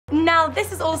Well,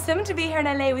 this is awesome to be here in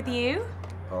LA with you.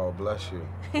 Oh, bless you.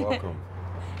 Welcome.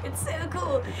 It's so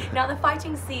cool. Now, the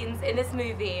fighting scenes in this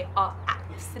movie are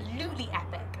absolutely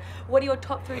epic. What are your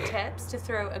top 3 tips to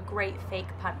throw a great fake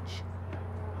punch?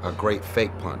 A great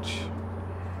fake punch.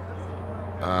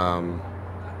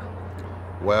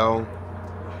 Well,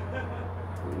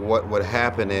 what would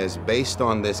happen is, based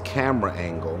on this camera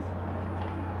angle,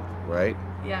 right?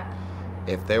 Yeah.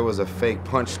 If there was a fake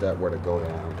punch that were to go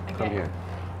down, Okay.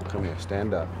 Come here,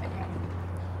 stand up. Okay.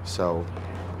 So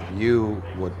you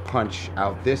would punch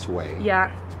out this way,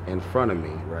 Yeah. in front of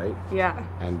me, right? Yeah.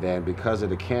 And then because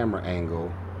of the camera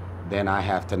angle, then I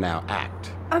have to now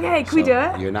act. Okay, can we do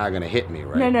it? You're not gonna hit me,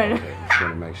 right? No. Okay, just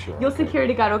wanna make sure. Your okay.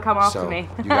 security guard will come after So me.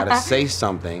 you gotta say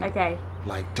something. Okay.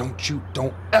 Like, don't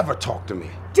ever talk to me.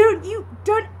 Don't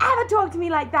ever talk to me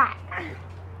like that.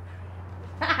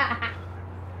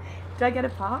 Did I get a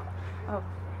part? Oh.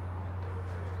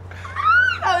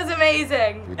 That was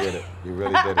amazing. You did it. You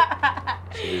really did it.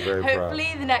 Should be very proud. Hopefully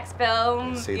the next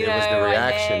film, See, you there was know, the one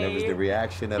reaction. day. It was the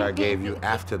reaction that I gave you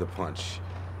after the punch.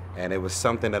 And it was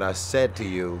something that I said to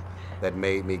you that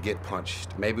made me get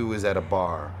punched. Maybe it was at a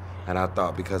bar, and I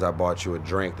thought because I bought you a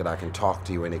drink that I can talk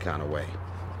to you any kind of way.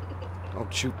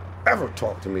 Don't you ever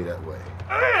talk to me that way.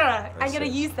 I'm That's gonna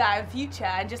it. use that in future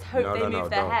and just hope they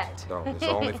move their head. Don't. It's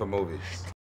only for movies.